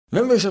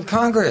Members of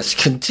Congress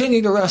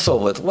continue to wrestle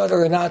with whether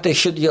or not they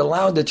should be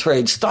allowed to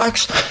trade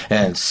stocks,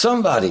 and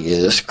somebody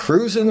is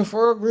cruising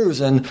for a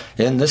bruising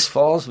in this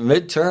fall's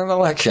midterm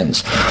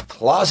elections.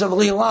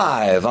 Plausibly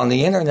live on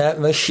the internet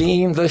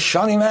machine, the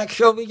Seannie Mac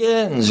Show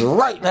begins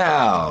right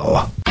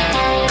now.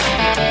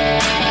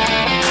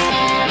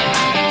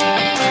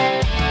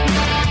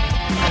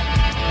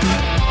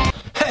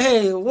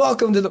 Hey,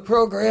 welcome to the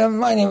program.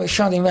 My name is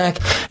Seannie Mac.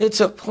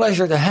 It's a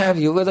pleasure to have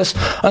you with us.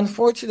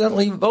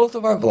 Unfortunately, both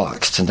of our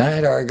blocks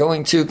tonight are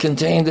going to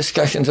contain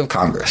discussions of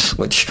Congress,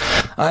 which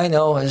I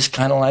know is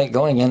kind of like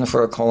going in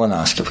for a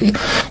colonoscopy.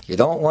 You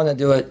don't want to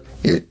do it.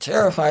 You're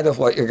terrified of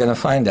what you're going to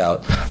find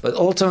out. But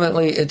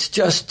ultimately, it's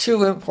just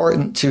too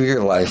important to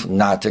your life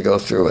not to go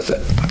through with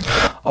it.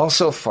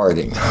 Also,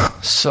 farting.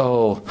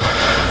 So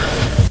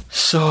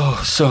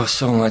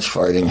much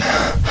farting.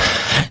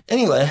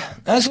 Anyway,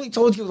 as we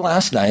told you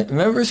last night,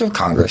 members of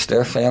Congress,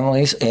 their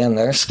families, and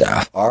their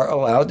staff are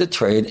allowed to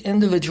trade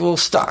individual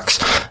stocks,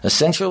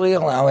 essentially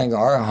allowing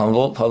our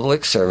humble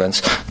public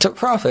servants to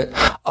profit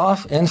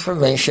off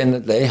information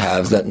that they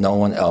have that no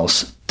one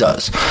else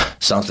does,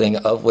 something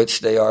of which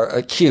they are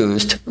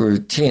accused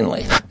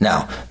routinely.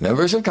 Now,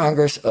 members of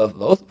Congress of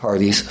both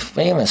parties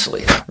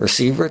famously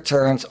receive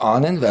returns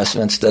on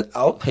investments that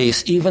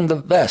outpace even the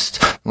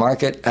best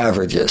market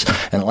averages.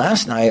 And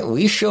last night,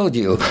 we showed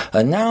you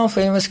a now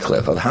famous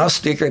clip of House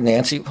Speaker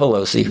Nancy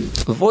Pelosi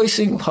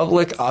voicing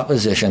public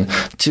opposition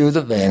to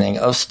the banning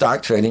of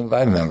stock trading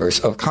by members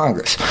of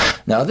Congress.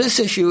 Now, this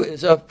issue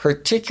is of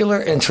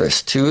particular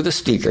interest to the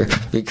Speaker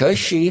because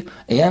she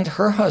and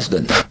her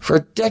husband, for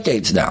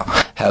decades now,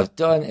 have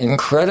done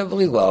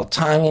incredibly well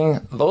timing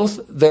both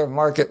their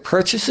market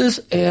purchases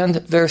and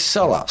their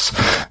sell-offs.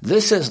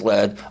 This has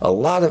led a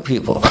lot of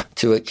people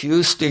to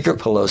accuse Speaker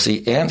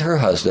Pelosi and her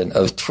husband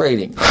of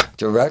trading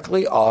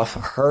directly off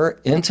her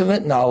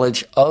intimate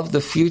knowledge of the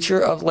future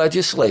of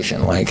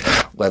legislation, like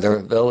whether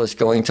a bill is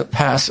going to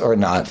pass or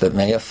not that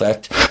may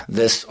affect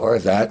this or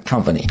that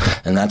company.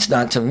 And that's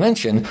not to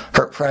mention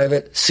her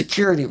private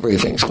security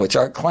briefings, which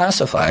are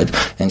classified,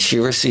 and she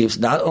receives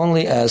not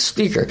only as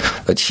Speaker,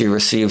 but she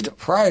received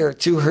prior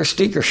to her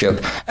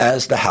speakership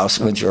as the House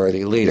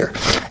Majority Leader.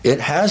 It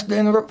has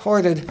been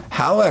reported,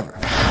 however,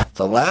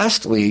 the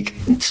last week,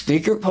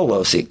 Speaker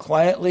Pelosi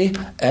quietly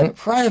and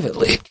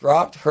privately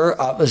dropped her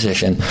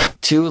opposition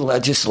to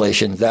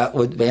legislation that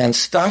would ban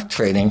stock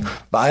trading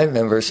by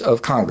members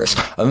of Congress.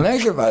 A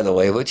measure, by the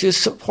way, which is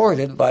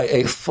supported by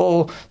a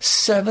full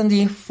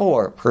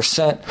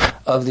 74%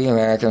 of the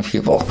American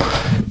people.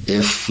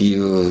 If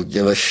you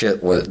give a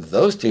shit what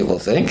those people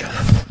think.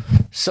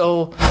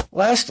 So,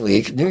 last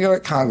week, New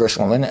York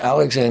Congresswoman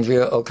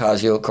Alexandria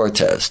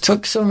Ocasio-Cortez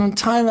took some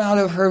time out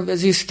of her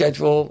busy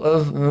schedule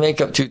of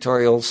makeup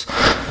tutorials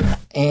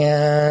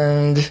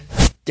and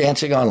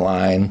dancing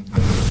online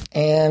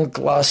and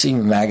glossy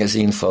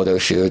magazine photo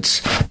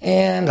shoots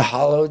and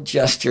hollow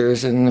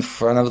gestures in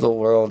front of the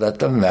world at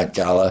the Met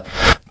Gala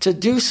to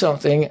do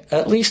something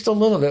at least a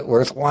little bit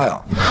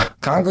worthwhile.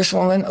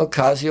 Congresswoman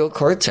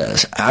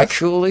Ocasio-Cortez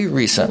actually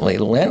recently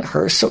lent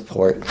her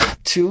support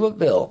to a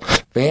bill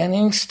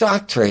banning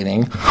stock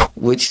trading,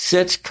 which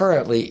sits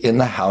currently in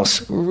the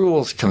House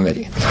Rules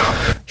Committee.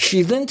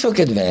 She then took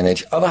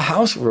advantage of a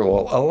House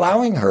rule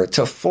allowing her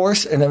to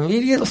force an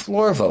immediate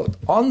floor vote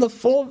on the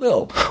full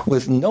bill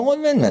with no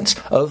amendments,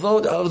 a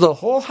vote of the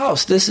whole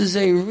House. This is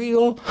a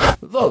real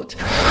vote.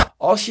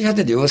 All she had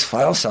to do was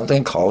file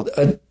something called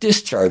a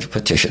discharge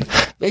petition.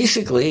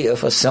 Basically,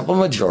 if a simple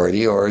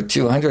majority or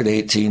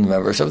 218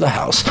 members of the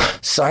House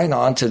sign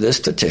on to this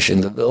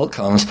petition, the bill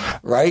comes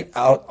right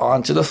out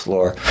onto the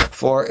floor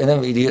for an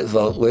immediate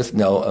vote with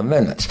no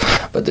amendments.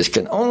 But this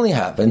can only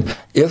happen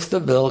if the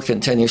bill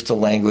continues to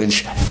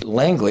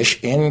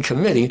languish in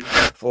committee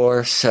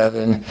for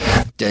 7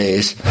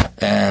 days,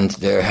 and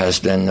there has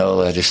been no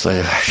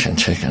legislative action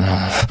taken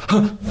on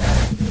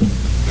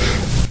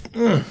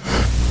it.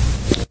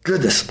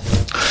 Goodness.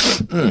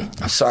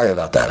 I'm sorry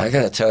about that. I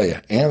gotta tell you,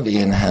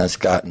 Ambien has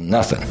got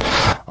nothing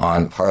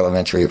on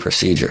parliamentary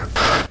procedure.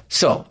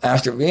 So,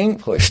 after being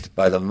pushed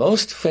by the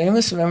most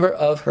famous member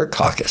of her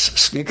caucus,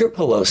 Speaker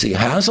Pelosi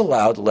has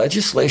allowed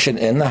legislation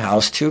in the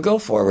House to go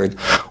forward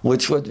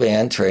which would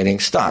ban trading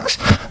stocks.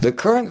 The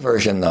current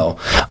version, though,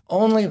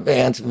 only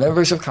bans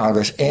members of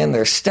Congress and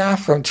their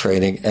staff from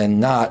trading and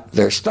not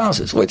their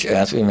spouses, which,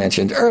 as we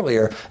mentioned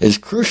earlier, is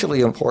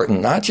crucially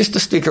important not just to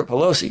Speaker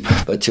Pelosi,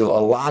 but to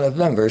a lot of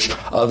members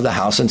of the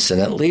House and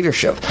Senate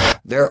leadership.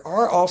 There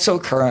are also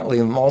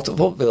currently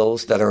multiple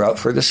bills that are up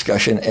for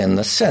discussion in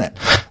the Senate.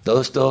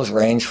 Those bills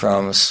range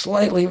from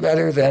slightly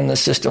better than the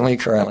system we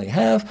currently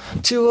have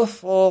to a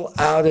full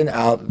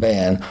out-and-out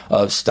ban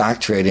of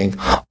stock trading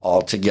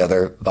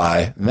altogether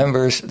by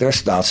members, their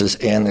spouses,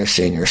 and their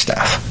senior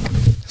staff.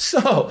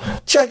 So,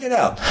 check it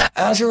out.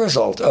 As a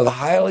result of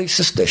highly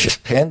suspicious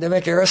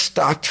pandemic-era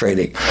stock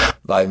trading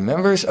by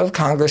members of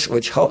Congress,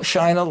 which helped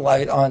shine a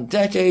light on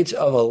decades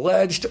of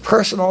alleged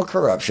personal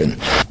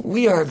corruption,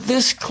 we are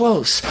this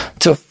close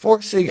to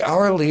forcing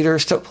our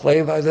leaders to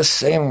play by the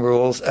same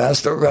rules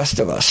as the rest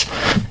of us.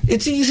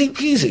 It's easy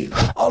peasy.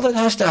 All that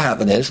has to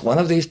happen is one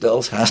of these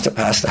bills has to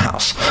pass the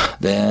House.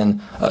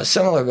 Then a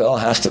similar bill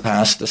has to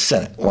pass the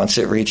Senate once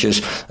it reaches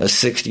a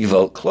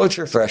 60-vote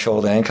cloture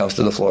threshold and comes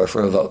to the floor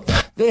for a vote.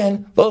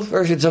 Then both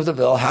versions of the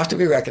bill have to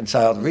be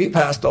reconciled,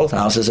 repassed both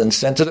houses, and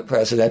sent to the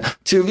president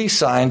to be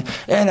signed.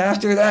 And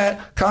after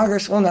that,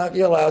 Congress will not be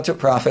allowed to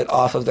profit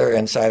off of their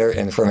insider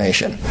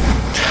information.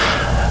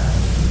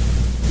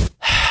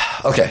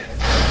 Okay.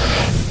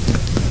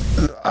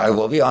 I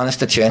will be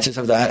honest, the chances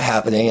of that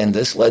happening in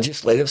this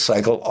legislative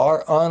cycle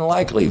are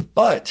unlikely,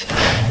 but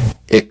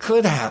it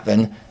could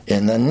happen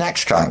in the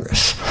next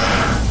Congress.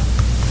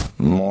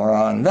 More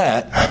on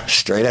that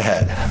straight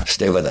ahead.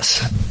 Stay with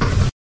us.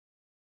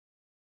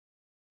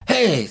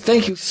 Hey,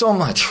 thank you so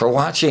much for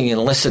watching and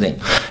listening.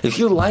 If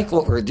you like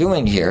what we're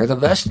doing here, the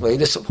best way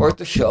to support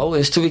the show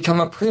is to become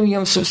a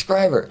premium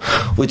subscriber,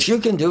 which you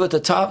can do at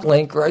the top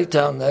link right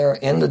down there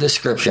in the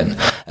description.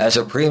 As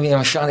a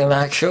premium Seannie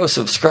Mac Show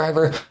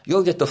subscriber,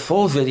 you'll get the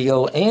full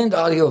video and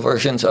audio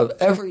versions of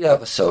every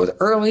episode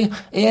early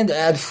and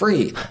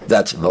ad-free.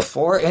 That's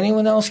before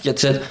anyone else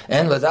gets it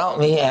and without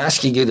me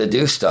asking you to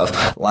do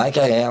stuff like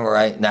I am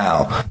right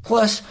now.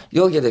 Plus,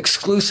 you'll get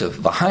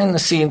exclusive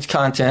behind-the-scenes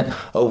content,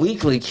 a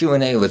weekly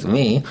Q&A with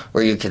me,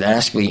 where you can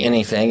ask me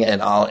anything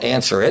and I'll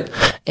answer it,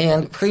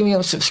 and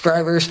premium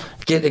subscribers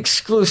get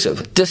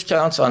exclusive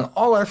discounts on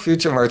all our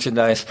future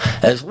merchandise,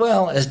 as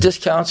well as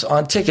discounts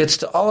on tickets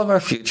to all of our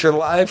future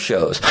live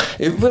shows.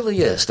 It really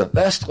is the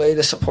best way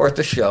to support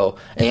the show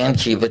and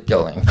keep it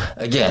going.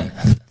 Again,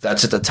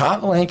 that's at the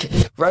top link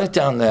right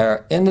down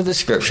there in the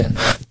description.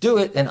 Do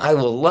it and I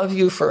will love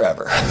you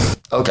forever.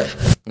 Okay,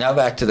 now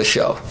back to the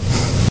show.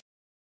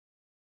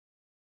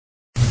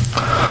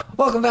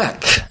 Welcome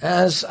back.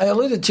 As I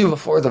alluded to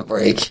before the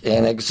break,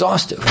 an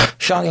exhaustive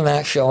Seannie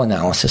Mac Show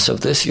analysis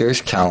of this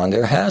year's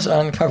calendar has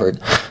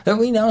uncovered that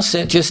we now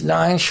sit just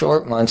 9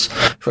 short months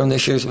from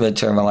this year's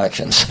midterm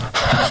elections.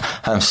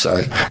 I'm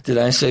sorry, did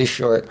I say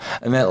short?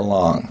 I meant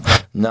long.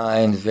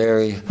 9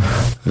 very,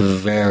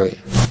 very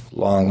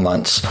long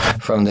months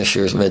from this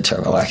year's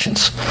midterm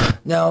elections.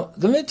 Now,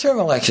 the midterm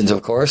elections,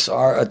 of course,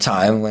 are a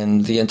time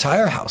when the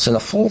entire House and a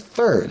full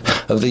third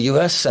of the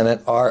U.S.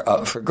 Senate are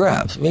up for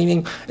grabs,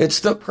 meaning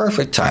it's the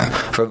perfect time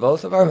for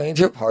both of our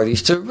major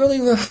parties to really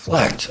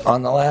reflect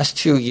on the last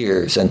 2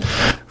 years and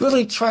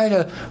really try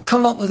to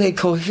come up with a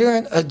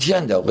coherent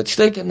agenda which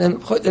they can then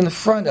put in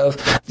front of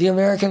the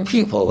American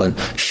people and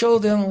show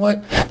them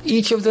what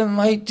each of them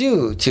might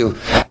do to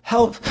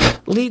help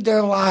lead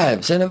their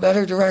lives in a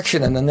better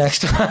direction in the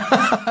next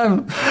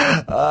time.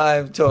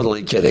 I'm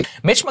totally kidding.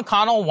 Mitch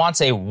McConnell wants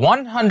a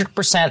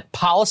 100%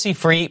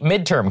 policy-free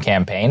midterm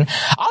campaign.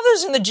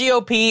 Others in the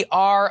GOP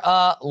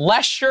are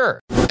less sure.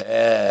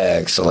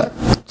 Excellent.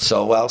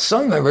 So while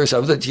some members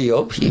of the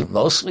GOP,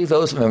 mostly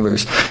those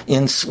members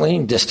in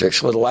swing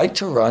districts, would like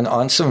to run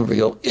on some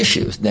real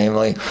issues,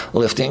 namely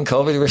lifting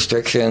COVID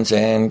restrictions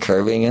and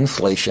curbing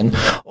inflation,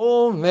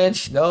 old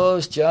Mitch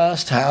knows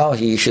just how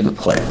he should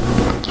play.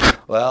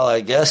 Well,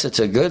 I guess it's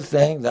a good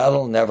thing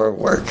that'll never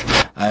work.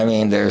 I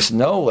mean, there's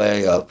no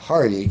way a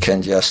party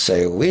can just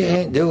say, we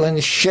ain't doing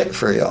shit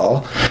for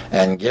y'all,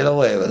 and get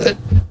away with it.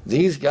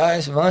 These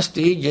guys must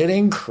be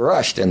getting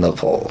crushed in the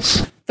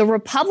polls. The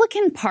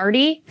Republican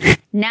Party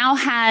now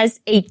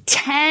has a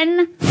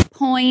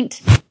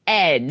 10-point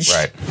edge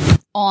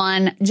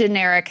on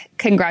generic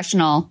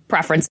congressional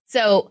preference.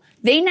 So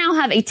they now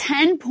have a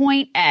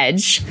 10-point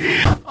edge.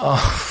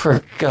 Oh,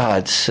 for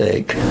God's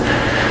sake.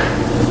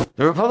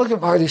 The Republican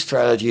Party's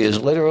strategy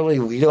is literally,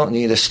 we don't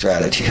need a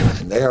strategy.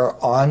 They are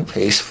on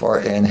pace for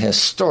an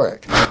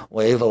historic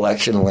wave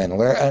election win,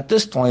 where at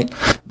this point,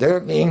 they're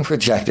being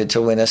projected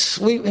to win a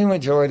sweeping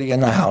majority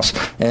in the House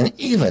and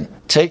even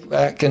take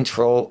back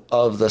control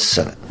of the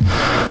Senate.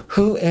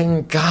 Who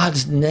in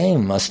God's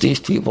name must these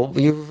people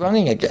be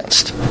running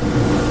against?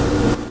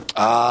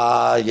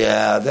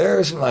 Yeah,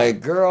 there's my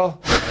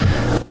girl.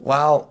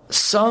 While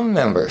some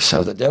members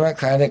of the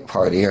Democratic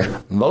Party,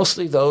 are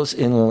mostly those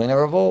in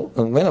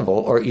winnable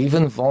or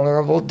even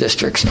vulnerable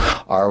districts,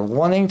 are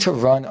wanting to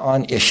run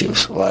on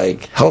issues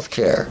like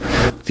healthcare,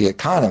 the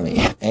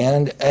economy,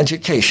 and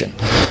education,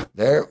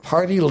 their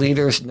party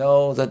leaders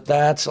know that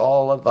that's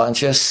all a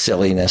bunch of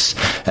silliness,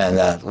 and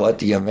that what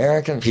the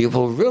American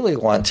people really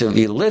want to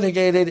be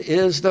litigated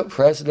is the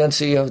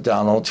presidency of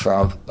Donald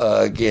Trump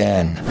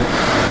again.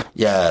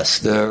 Yes,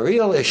 the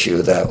real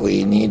issue that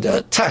we need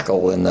to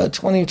tackle in the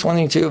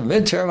 2022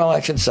 midterm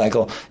election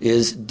cycle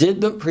is, did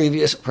the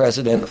previous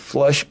president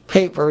flush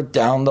paper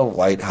down the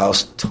White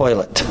House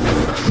toilet?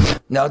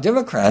 Now,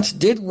 Democrats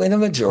did win a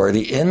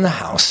majority in the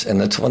House in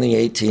the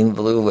 2018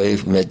 blue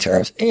wave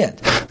midterms, and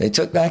they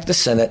took back the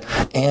Senate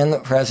and the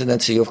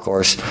presidency, of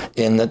course,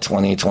 in the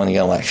 2020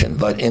 election.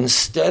 But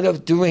instead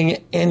of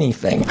doing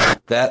anything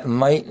that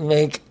might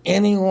make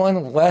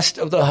anyone west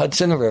of the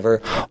Hudson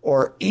River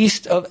or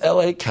east of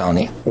LA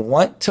County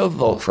want to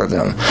vote for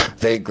them,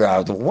 They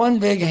grabbed one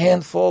big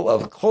handful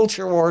of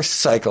culture war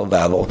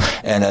psychobabble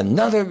and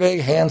another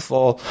big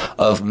handful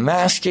of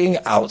masking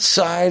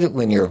outside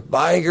when you're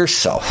by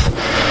yourself.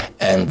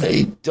 And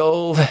they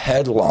dove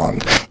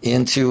headlong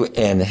into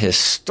an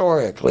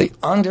historically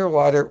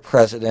underwater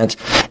president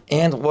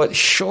and what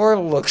sure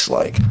looks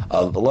like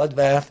a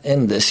bloodbath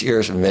in this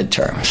year's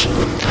midterms.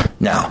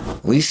 Now,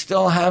 we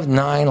still have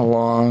 9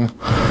 long,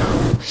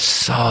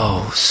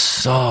 so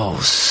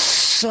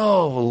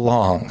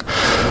long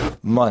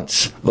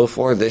months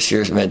before this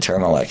year's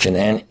midterm election,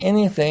 and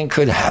anything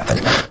could happen.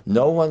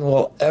 No one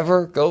will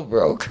ever go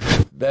broke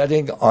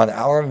betting on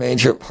our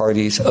major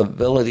party's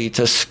ability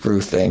to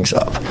screw things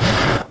up.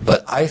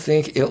 But I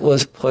think it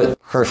was put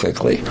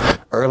perfectly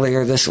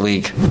earlier this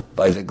week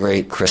by the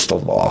great Crystal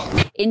Ball.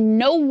 In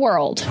no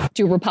world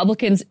do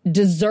Republicans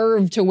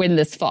deserve to win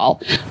this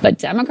fall, but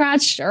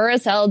Democrats sure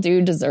as hell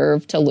do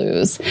deserve to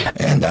lose.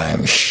 And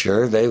I'm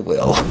sure they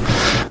will.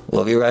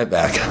 We'll be right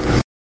back.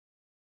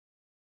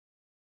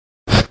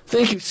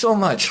 Thank you so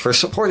much for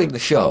supporting the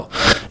show.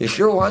 If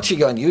you're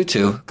watching on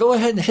YouTube, go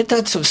ahead and hit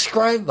that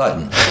subscribe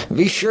button.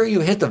 Be sure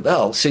you hit the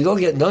bell so you'll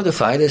get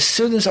notified as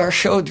soon as our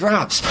show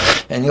drops,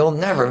 and you'll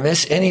never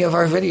miss any of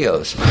our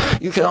videos.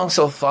 You can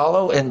also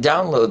follow and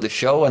download the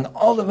show on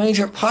all the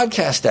major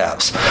podcast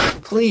apps.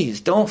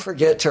 Please don't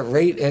forget to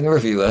rate and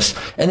review us,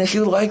 and if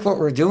you like what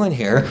we're doing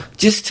here,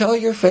 just tell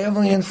your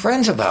family and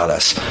friends about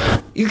us.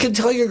 You can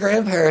tell your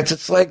grandparents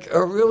it's like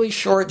a really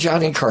short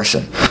Johnny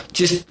Carson,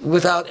 just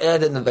without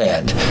Ed in the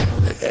band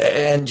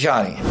and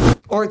Johnny.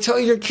 Or tell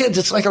your kids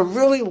it's like a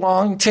really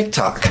long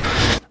TikTok.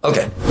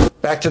 Okay,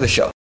 back to the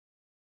show.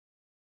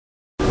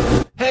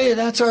 Hey,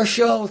 that's our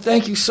show.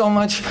 Thank you so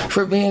much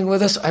for being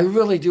with us. I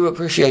really do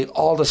appreciate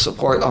all the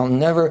support. I'll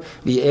never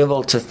be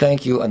able to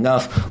thank you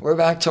enough. We're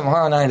back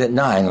tomorrow night at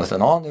 9 with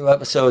an all-new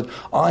episode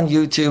on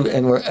YouTube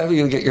and wherever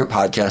you get your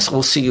podcasts.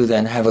 We'll see you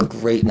then. Have a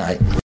great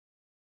night.